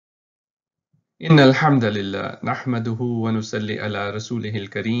إن الحمد لله نحمده ونصلي على رسوله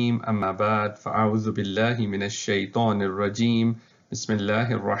الكريم أما بعد فأعوذ بالله من الشيطان الرجيم بسم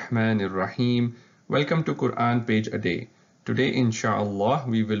الله الرحمن الرحيم. Welcome to Quran Page a Day. Today inshallah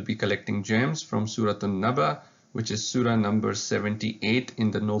we will be collecting gems from Surat An-Naba, which is surah number 78 in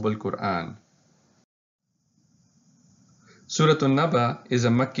the Noble Quran. Surat An-Naba is a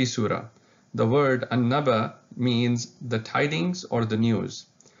Makki surah. The word An-Naba means the tidings or the news.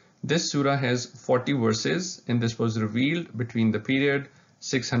 This surah has 40 verses and this was revealed between the period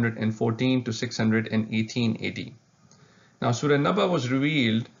 614 to 618 AD. Now Surah An-Naba was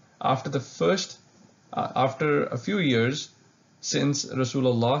revealed after after a few years since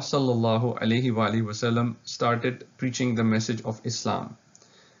Rasulullah sallallahu alaihi wasallam started preaching the message of Islam.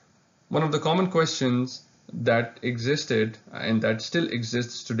 One of the common questions that existed and that still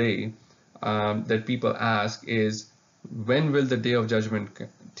exists today that people ask is, when will the day of judgment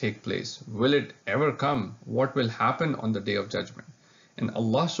take place? Will it ever come? What will happen on the day of judgment? And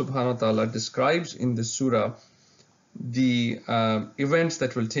Allah subhanahu wa ta'ala describes in this surah the events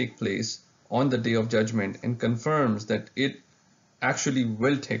that will take place on the day of judgment and confirms that it actually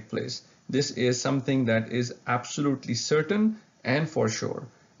will take place. This is something that is absolutely certain and for sure,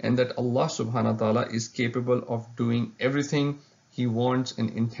 and that Allah subhanahu wa ta'ala is capable of doing everything He wants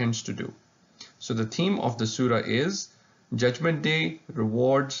and intends to do. So the theme of the surah is Judgment Day,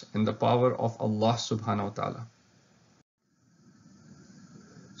 Rewards, and the Power of Allah subhanahu wa ta'ala.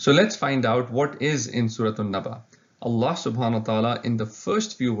 So let's find out what is in Surat An-Naba. Allah subhanahu wa ta'ala in the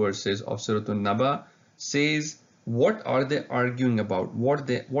first few verses of Surat An-Naba says what are they arguing about, what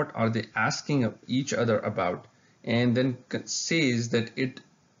are they asking of each other about, and then says that it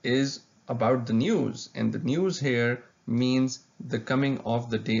is about the news, and the news here means the coming of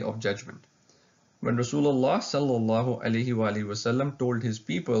the day of judgment. When Rasulullah sallallahu alaihi wasallam told his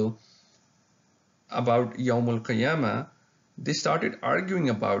people about Yawmul Qiyamah, they started arguing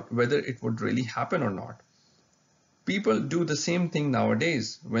about whether it would really happen or not. People do the same thing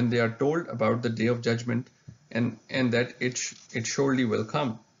nowadays when they are told about the day of judgment and that it surely will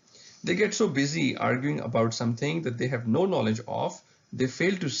come. They get so busy arguing about something that they have no knowledge of, they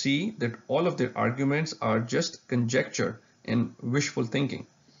fail to see that all of their arguments are just conjecture and wishful thinking.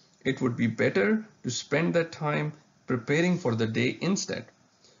 It would be better to spend that time preparing for the day instead.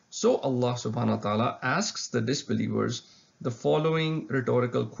 So Allah subhanahu wa ta'ala asks the disbelievers the following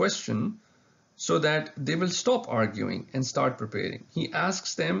rhetorical question so that they will stop arguing and start preparing. He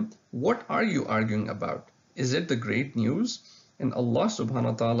asks them, what are you arguing about? Is it the great news? And Allah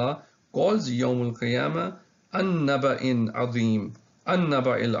subhanahu wa ta'ala calls Yawmul Qiyamah An-Naba'in Azim,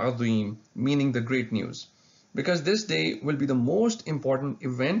 An-Naba'il Azim, meaning the great news. Because this day will be the most important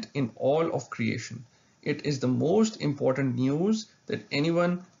event in all of creation. It is the most important news that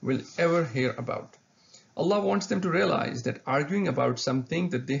anyone will ever hear about. Allah wants them to realize that arguing about something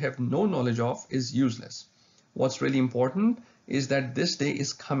that they have no knowledge of is useless. What's really important is that this day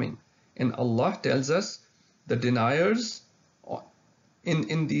is coming. And Allah tells us, the deniers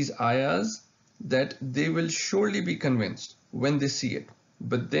in these ayahs, that they will surely be convinced when they see it.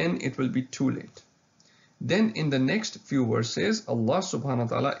 But then it will be too late. Then in the next few verses, Allah subhanahu wa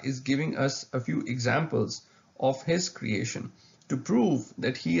ta'ala is giving us a few examples of His creation to prove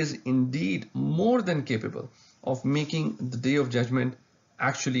that He is indeed more than capable of making the day of judgment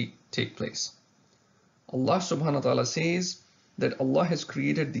actually take place. Allah subhanahu wa ta'ala says that Allah has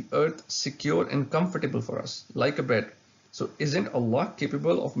created the earth secure and comfortable for us, like a bed. So isn't Allah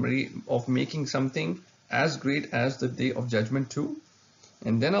capable of making something as great as the day of judgment too?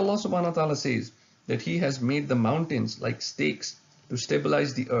 And then Allah subhanahu wa ta'ala says that He has made the mountains like stakes to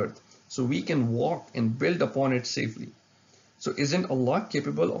stabilize the earth so we can walk and build upon it safely. So isn't Allah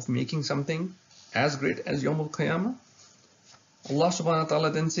capable of making something as great as Yawmul Qiyamah? Allah subhanahu wa ta'ala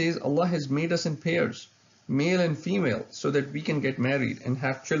then says Allah has made us in pairs, male and female, so that we can get married and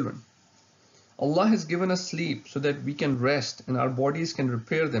have children. Allah has given us sleep so that we can rest and our bodies can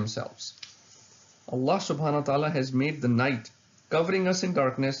repair themselves. Allah subhanahu wa ta'ala has made the night, covering us in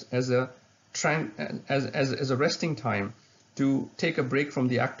darkness as a resting time to take a break from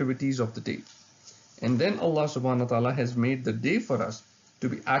the activities of the day. And then Allah subhanahu wa ta'ala has made the day for us to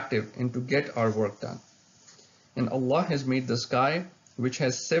be active and to get our work done. And Allah has made the sky, which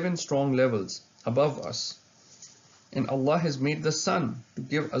has 7 strong levels above us. And Allah has made the sun to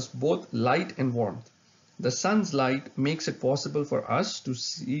give us both light and warmth. The sun's light makes it possible for us to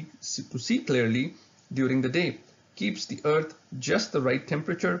see clearly during the day, keeps the earth just the right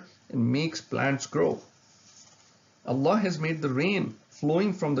temperature, and makes plants grow. Allah has made the rain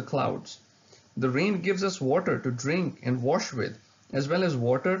flowing from the clouds. The rain gives us water to drink and wash with as well as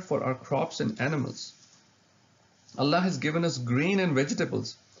water for our crops and animals. Allah has given us grain and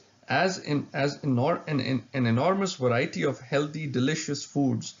vegetables an enormous variety of healthy, delicious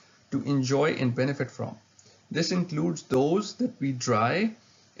foods to enjoy and benefit from. This includes those that we dry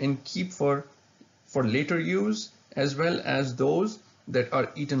and keep for later use, as well as those that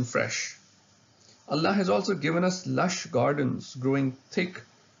are eaten fresh. Allah has also given us lush gardens growing thick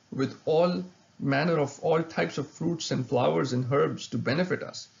with all types of fruits and flowers and herbs to benefit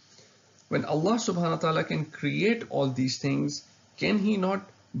us. When Allah subhanahu wa ta'ala can create all these things, can He not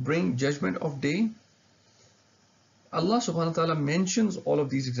bring judgment of day? Allah subhanahu wa ta'ala mentions all of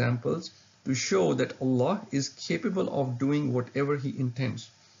these examples to show that Allah is capable of doing whatever He intends.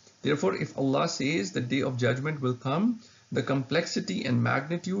 Therefore, if Allah says the day of judgment will come, the complexity and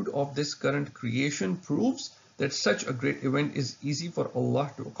magnitude of this current creation proves that such a great event is easy for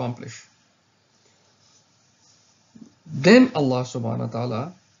Allah to accomplish. Then Allah subhanahu wa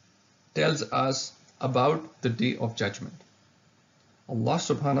ta'ala tells us about the day of judgment. Allah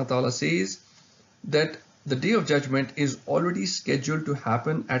subhanahu wa ta'ala says that the day of judgment is already scheduled to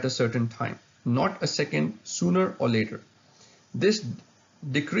happen at a certain time, not a second sooner or later. This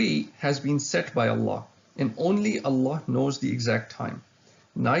decree has been set by Allah, and only Allah knows the exact time.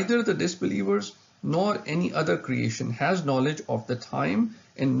 Neither the disbelievers nor any other creation has knowledge of the time,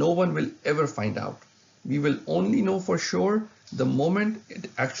 and no one will ever find out. We will only know for sure the moment it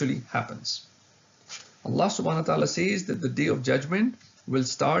actually happens. Allah subhanahu wa ta'ala says that the day of judgment will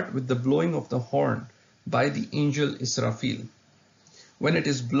start with the blowing of the horn by the angel Israfil. When it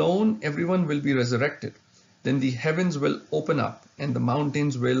is blown, everyone will be resurrected. Then the heavens will open up and the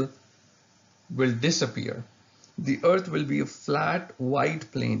mountains will disappear. The earth will be a flat,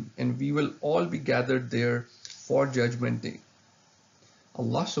 wide plain, and we will all be gathered there for judgment day.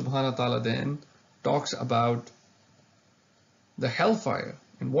 Allah subhanahu wa ta'ala then talks about the hellfire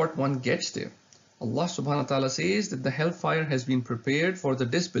and what one gets there. Allah subhanahu wa ta'ala says that the hellfire has been prepared for the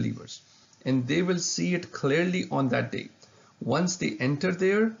disbelievers, and they will see it clearly on that day. Once they enter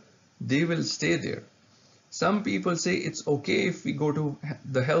there, they will stay there. Some people say it's okay if we go to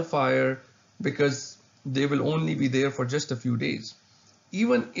the hellfire because they will only be there for just a few days.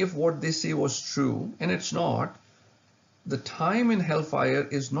 Even if what they say was true, and it's not, the time in hellfire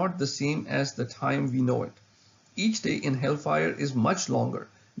is not the same as the time we know it. Each day in hellfire is much longer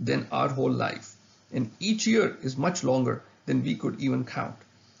than our whole life, and each year is much longer than we could even count.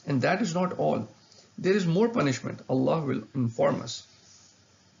 And that is not all. There is more punishment. Allah will inform us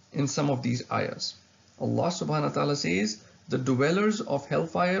in some of these ayahs. Allah subhanahu wa ta'ala says the dwellers of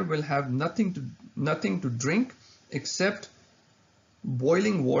hellfire will have nothing to drink except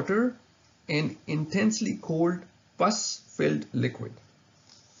boiling water and intensely cold pus-filled liquid.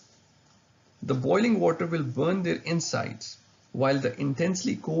 The boiling water will burn their insides, while the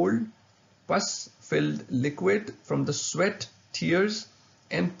intensely cold pus-filled liquid from the sweat, tears,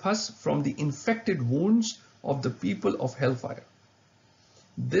 and pus from the infected wounds of the people of hellfire.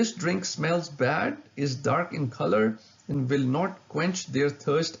 This drink smells bad, is dark in color, and will not quench their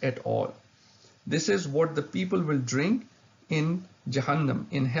thirst at all. This is what the people will drink in Jahannam,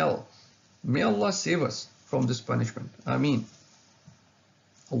 in hell. May Allah save us from this punishment. Ameen.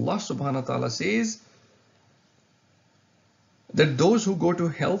 Allah subhanahu wa ta'ala says that those who go to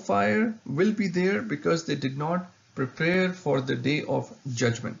hellfire will be there because they did not prepare for the day of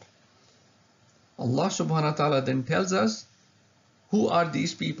judgment. Allah subhanahu wa ta'ala then tells us who are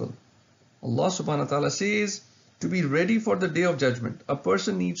these people. Allah subhanahu wa ta'ala says to be ready for the day of judgment, a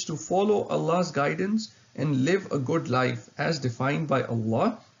person needs to follow Allah's guidance and live a good life as defined by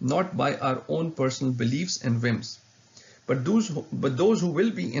Allah, not by our own personal beliefs and whims. But those who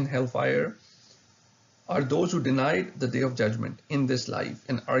will be in hellfire are those who denied the day of judgment in this life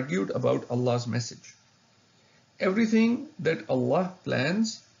and argued about Allah's message. Everything that Allah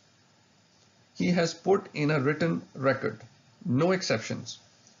plans, He has put in a written record, no exceptions.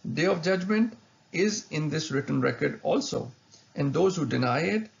 Day of judgment is in this written record also, and those who deny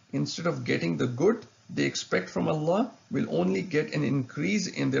it, instead of getting the good they expect from Allah, will only get an increase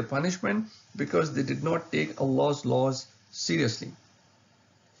in their punishment because they did not take Allah's laws seriously.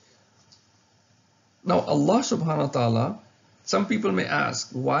 Now Allah subhanahu wa ta'ala, some people may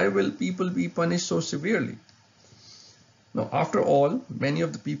ask, why will people be punished so severely? Now after all, many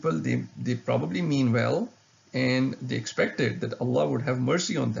of the people, they probably mean well, and they expected that Allah would have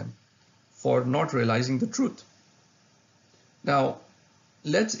mercy on them for not realizing the truth. Now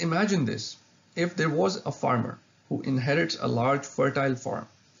let's imagine this. If there was a farmer who inherits a large fertile farm,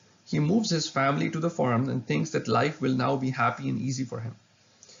 he moves his family to the farm and thinks that life will now be happy and easy for him.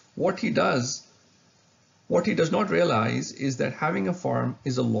 What he does What he does not realize is that having a farm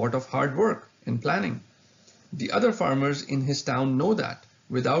is a lot of hard work and planning. The other farmers in his town know that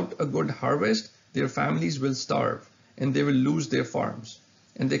without a good harvest, their families will starve and they will lose their farms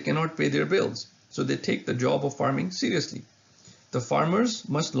and they cannot pay their bills. So they take the job of farming seriously. The farmers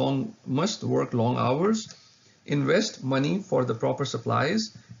must work long hours, invest money for the proper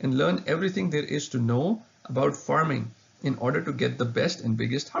supplies, and learn everything there is to know about farming in order to get the best and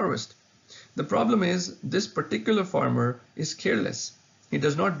biggest harvest. The problem is this particular farmer is careless. He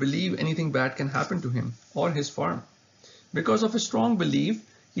does not believe anything bad can happen to him or his farm. Because of a strong belief,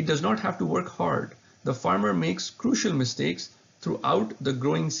 he does not have to work hard. The farmer makes crucial mistakes throughout the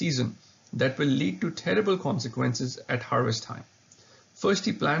growing season that will lead to terrible consequences at harvest time. First,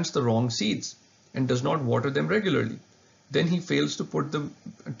 he plants the wrong seeds and does not water them regularly. Then he fails to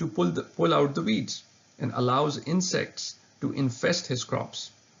pull out the weeds and allows insects to infest his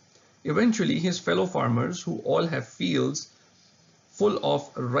crops. Eventually, his fellow farmers, who all have fields full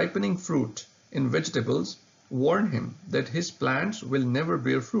of ripening fruit and vegetables, warn him that his plants will never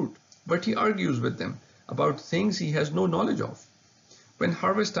bear fruit, but he argues with them about things he has no knowledge of. When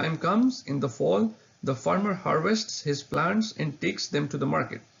harvest time comes in the fall, the farmer harvests his plants and takes them to the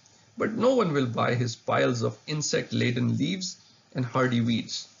market, but no one will buy his piles of insect-laden leaves and hardy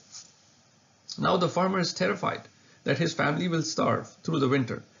weeds. Now the farmer is terrified that his family will starve through the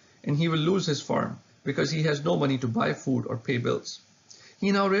winter and he will lose his farm because he has no money to buy food or pay bills.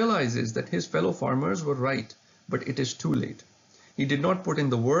 He now realizes that his fellow farmers were right, but it is too late. He did not put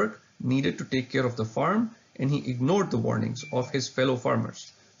in the work needed to take care of the farm, and he ignored the warnings of his fellow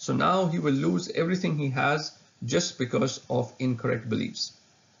farmers. So now he will lose everything he has just because of incorrect beliefs.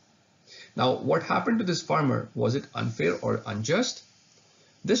 Now, what happened to this farmer? Was it unfair or unjust?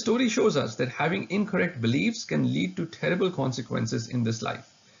 This story shows us that having incorrect beliefs can lead to terrible consequences in this life.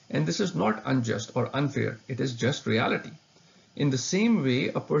 And this is not unjust or unfair, it is just reality. In the same way,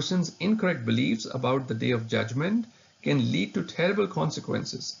 a person's incorrect beliefs about the day of judgment can lead to terrible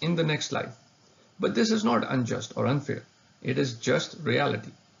consequences in the next life. But this is not unjust or unfair, it is just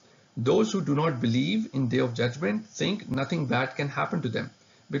reality. Those who do not believe in day of judgment think nothing bad can happen to them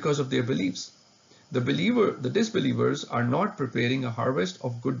because of their beliefs. The disbelievers are not preparing a harvest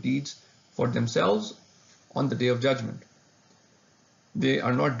of good deeds for themselves on the day of judgment. They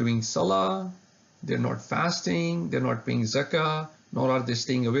are not doing salah, they're not fasting, they're not paying zakah, nor are they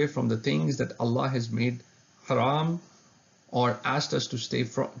staying away from the things that Allah has made haram or asked us to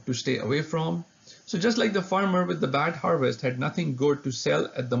stay away from. So just like the farmer with the bad harvest had nothing good to sell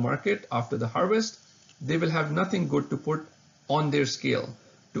at the market after the harvest, they will have nothing good to put on their scale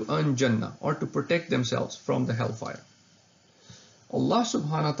to earn Jannah or to protect themselves from the hellfire. Allah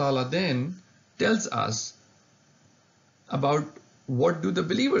subhanahu wa ta'ala then tells us about what do the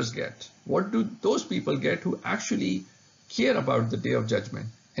believers get? What do those people get who actually care about the day of judgment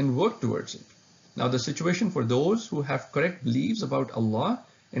and work towards it? Now the situation for those who have correct beliefs about Allah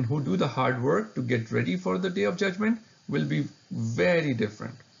and who do the hard work to get ready for the day of judgment will be very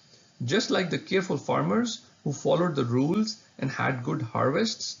different. Just like the careful farmers who followed the rules and had good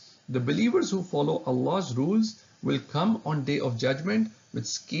harvests, the believers who follow Allah's rules will come on day of judgment with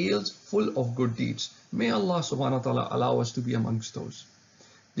scales full of good deeds. May Allah subhanahu wa ta'ala allow us to be amongst those.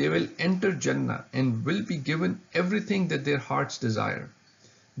 They will enter Jannah and will be given everything that their hearts desire.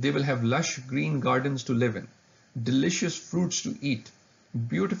 They will have lush green gardens to live in, delicious fruits to eat,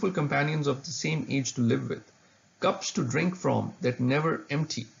 beautiful companions of the same age to live with, cups to drink from that never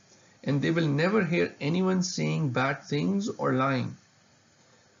empty, and they will never hear anyone saying bad things or lying.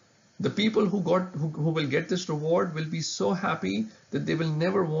 The people who will get this reward will be so happy that they will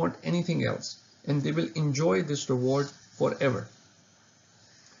never want anything else, and they will enjoy this reward forever.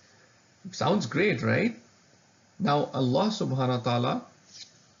 Sounds great, right? Now Allah subhanahu wa ta'ala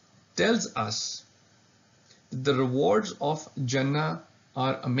tells us that the rewards of Jannah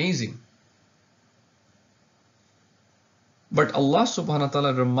are amazing. But Allah subhanahu wa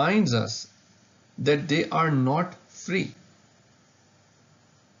ta'ala reminds us that they are not free.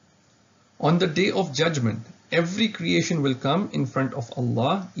 On the day of judgment, every creation will come in front of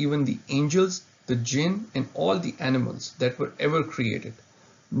Allah, even the angels, the jinn, and all the animals that were ever created.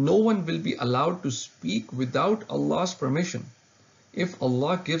 No one will be allowed to speak without Allah's permission. If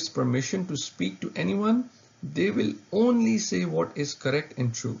Allah gives permission to speak to anyone, they will only say what is correct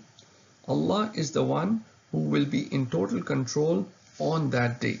and true. Allah is the one who will be in total control on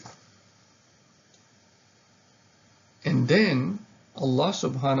that day. And then Allah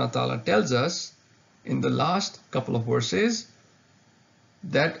subhanahu wa ta'ala tells us in the last couple of verses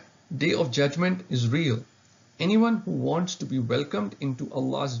that day of judgment is real. Anyone who wants to be welcomed into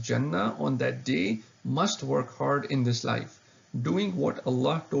Allah's Jannah on that day must work hard in this life, doing what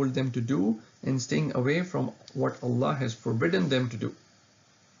Allah told them to do and staying away from what Allah has forbidden them to do.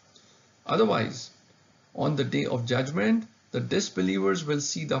 Otherwise, on the day of judgment, the disbelievers will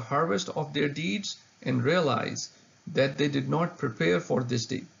see the harvest of their deeds and realize that they did not prepare for this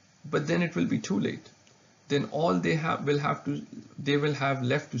day. But then it will be too late. Then all they will have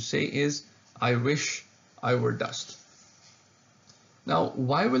left to say is, I wish I were dust. Now,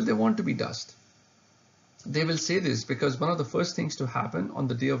 why will they want to be dust? They will say this because one of the first things to happen on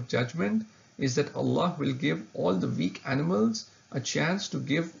the day of judgment is that Allah will give all the weak animals a chance to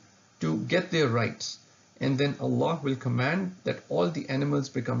get their rights. And then Allah will command that all the animals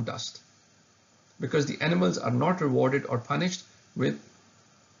become dust. Because the animals are not rewarded or punished with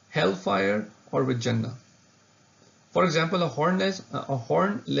hellfire or with Jannah. For example, a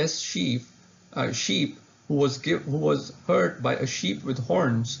hornless sheep who was hurt by a sheep with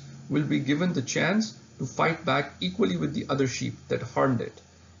horns will be given the chance to fight back equally with the other sheep that harmed it.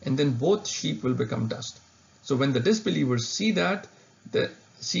 And then both sheep will become dust. So when the disbelievers see that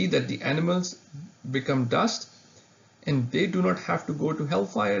the animals become dust and they do not have to go to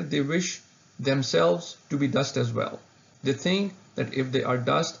hellfire, they wish themselves to be dust as well. They think that if they are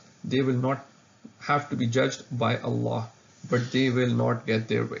dust, they will not have to be judged by Allah, but they will not get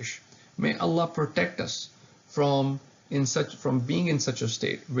their wish. May Allah protect us from being in such a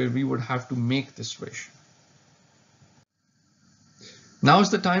state where we would have to make this wish. Now is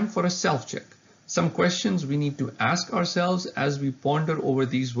the time for a self-check. Some questions we need to ask ourselves as we ponder over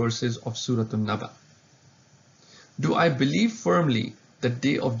these verses of Surat An-Naba. Do I believe firmly that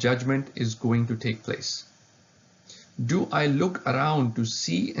day of judgment is going to take place? Do I look around to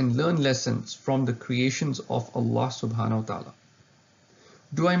see and learn lessons from the creations of Allah subhanahu wa ta'ala?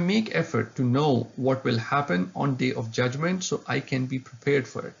 Do I make effort to know what will happen on day of judgment so I can be prepared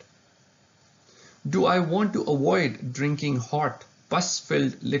for it? Do I want to avoid drinking hot,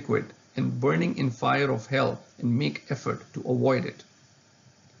 pus-filled liquid and burning in fire of hell and make effort to avoid it?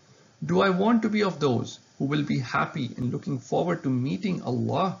 Do I want to be of those who will be happy and looking forward to meeting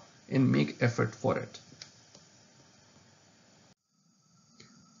Allah and make effort for it?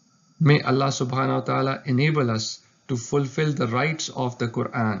 May Allah subhanahu wa ta'ala enable us to fulfill the rights of the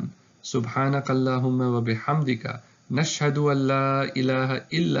Quran. Subhanakallahumma wa bihamdika nashhadu an la ilaha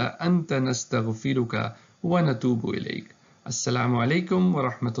illa anta nastaghfiruka wa natubu ilayk. Assalamu alaikum wa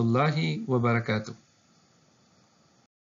rahmatullahi wa barakatuh.